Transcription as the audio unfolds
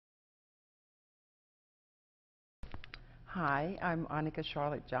Hi, I'm Annika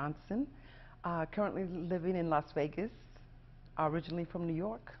Charlotte Johnson, currently living in Las Vegas, originally from New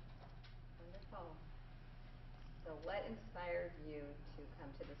York. Wonderful. So what inspired you to come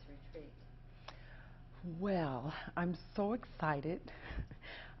to this retreat? Well, I'm so excited.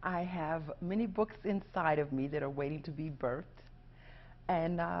 I have many books inside of me that are waiting to be birthed,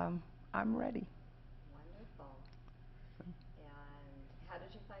 and I'm ready. Wonderful. And how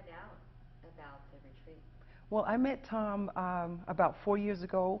did you find out about the retreat? Well, I met Tom about 4 years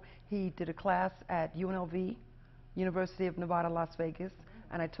ago. He did a class at UNLV, University of Nevada, Las Vegas,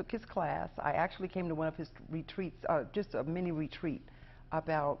 and I took his class. I actually came to one of his retreats, just a mini retreat,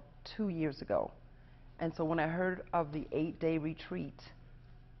 about 2 years ago. And so when I heard of the 8-day retreat,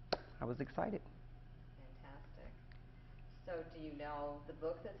 I was excited. Fantastic. So do you know the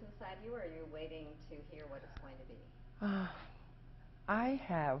book that's inside you, or are you waiting to hear what it's going to be? I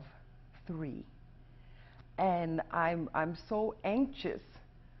have 3, and I'm so anxious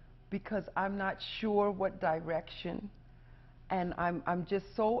because I'm not sure what direction, and I'm just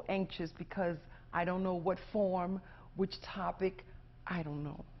so anxious because I don't know what form, which topic. I don't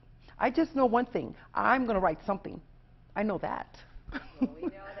know. I just know one thing. I'm going to write something. I know that. Well, we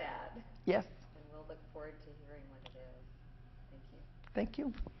know that. Yes. And we'll look forward to hearing what it is. Thank you. Thank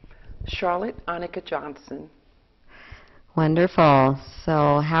you. Charlotte Annika Johnson. Wonderful.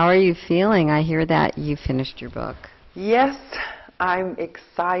 So how are you feeling? I hear that you finished your book. Yes, I'm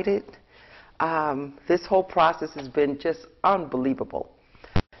excited. This whole process has been just unbelievable.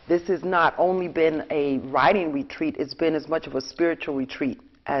 This has not only been a writing retreat, it's been as much of a spiritual retreat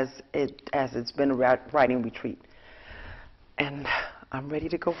as it's been a writing retreat. And I'm ready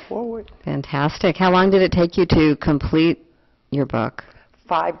to go forward. Fantastic. How long did it take you to complete your book?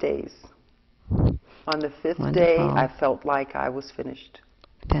 5 days. On the 5th Wonderful. day, I felt like I was finished.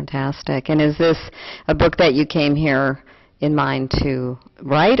 Fantastic. And is this a book that you came here in mind to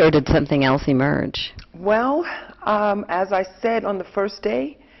write, or did something else emerge? Well, as I said on the first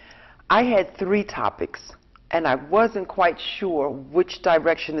day, I had 3 topics, and I wasn't quite sure which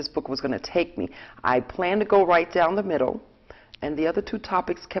direction this book was going to take me. I planned to go right down the middle, and the other 2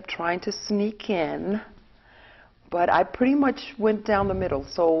 topics kept trying to sneak in, but I pretty much went down the middle,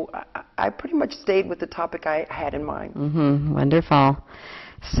 so I pretty much stayed with the topic I had in mind. Mm-hmm. Wonderful.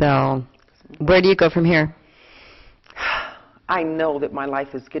 So where do you go from here? I know that my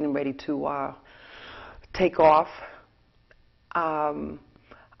life is getting ready to take off.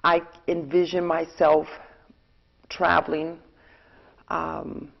 I envision myself traveling,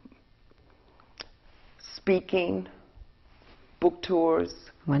 speaking, book tours,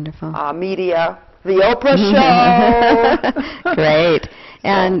 Wonderful. Media, the Oprah show. Great.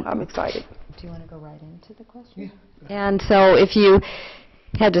 And so I'm excited. do you want to go right into the question? Yeah. And so if you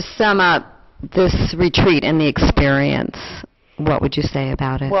had to sum up this retreat and the experience, what would you say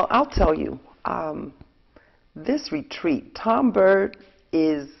about it? Well, I'll tell you. This retreat, TomBird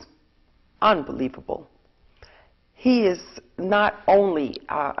is unbelievable. He is not only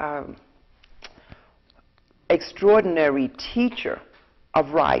an extraordinary teacher of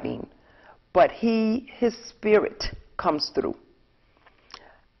writing, but his spirit comes through.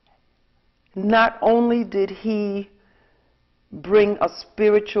 Not only did he bring a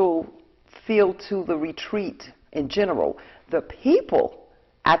spiritual feel to the retreat in general, the people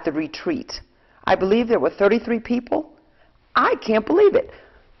at the retreat, I believe there were 33 people. I can't believe it.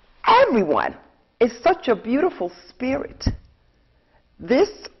 Everyone is such a beautiful spirit. This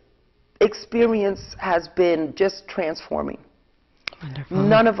experience has been just transforming. Wonderful.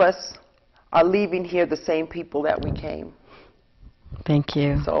 None of us are leaving here the same people that we came. Thank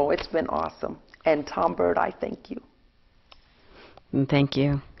you. So it's been awesome. And TomBird, I thank you. And thank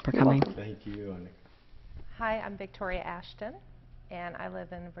you for coming. Welcome. Thank you, Annika. Hi, I'm Victoria Ashton, and I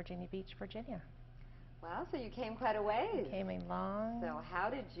live in Virginia Beach, Virginia. Wow, so you came quite a ways. Came a long... So how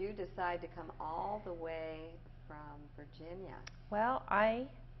did you decide to come all the way from Virginia? Well, I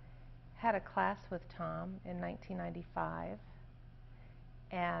had a class with Tom in 1995,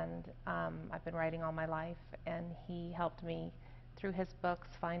 and I've been writing all my life, and he helped me through his books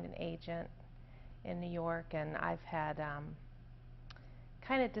find an agent in New York, and I've had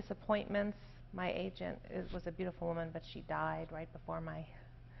kind of disappointments. My agent was a beautiful woman, but she died right before my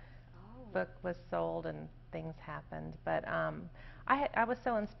book was sold, and things happened. But I was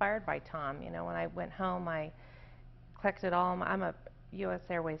so inspired by Tom. You know, when I went home, I collected all I'm a U.S.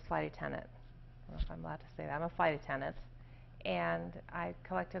 Airways flight attendant. I don't know if I'm allowed to say that. I'm a flight attendant. And I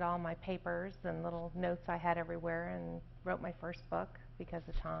collected all my papers and little notes I had everywhere and wrote my first book because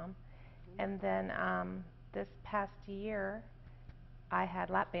of Tom. And then this past year, I had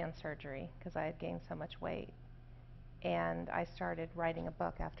lap band surgery because I had gained so much weight. and I started writing a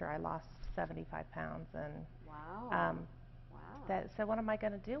book after I lost 75 pounds. And Wow. Wow. so what am I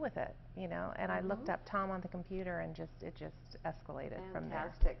going to do with it? You know, and I looked up Tom on the computer, and it just escalated from there.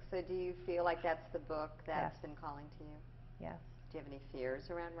 Fantastic. So do you feel like that's the book that's Yes. been calling to you? Yes. Do you have any fears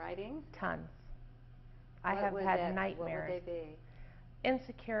around writing? Tons. I have had nightmares. What would they be?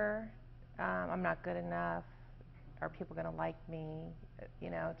 Insecure, I'm not good enough, are people going to like me, you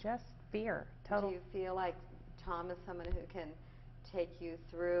know, just fear, total. Do you feel like Tom is someone who can take you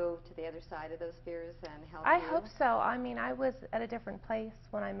through to the other side of those fears and help you? I hope so. I mean, I was at a different place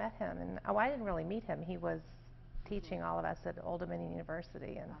when I met him, and I didn't really meet him. He was teaching all of us at Old Dominion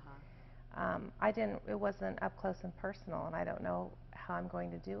University, and it wasn't up close and personal, and I don't know how I'm going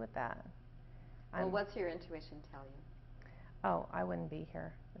to do with that. Well, what's your intuition tell you? Oh, I wouldn't be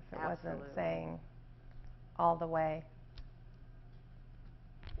here if it Absolutely. wasn't saying all the way.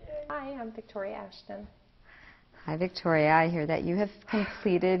 Hi, I'm Victoria Ashton. Hi, Victoria. I hear that you have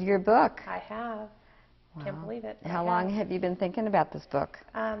completed your book. I have. Wow. Can't believe it. How long have you been thinking about this book?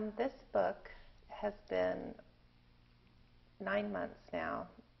 This book has been 9 months now.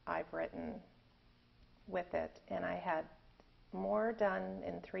 I've written with it, and I had more done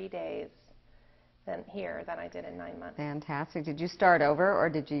in 3 days than I did in 9 months. Fantastic. Did you start over, or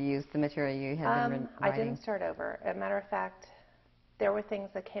did you use the material you had been writing? I didn't start over. As a matter of fact, there were things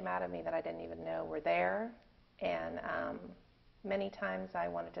that came out of me that I didn't even know were there, and many times I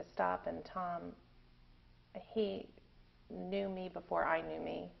wanted to stop, and Tom, he knew me before I knew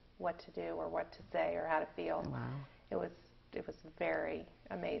me, what to do or what to say or how to feel. Wow. It was very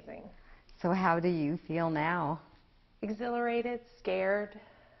amazing. So how do you feel now? Exhilarated, scared,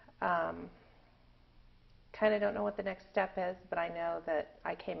 kind of don't know what the next step is, but I know that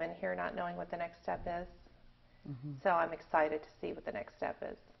I came in here not knowing what the next step is. So I'm excited to see what the next step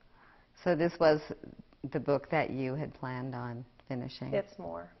is. So this was the book that you had planned on finishing? It's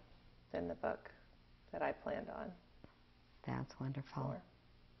more than the book that I planned on. That's wonderful. More.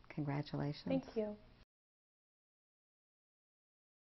 Congratulations. Thank you.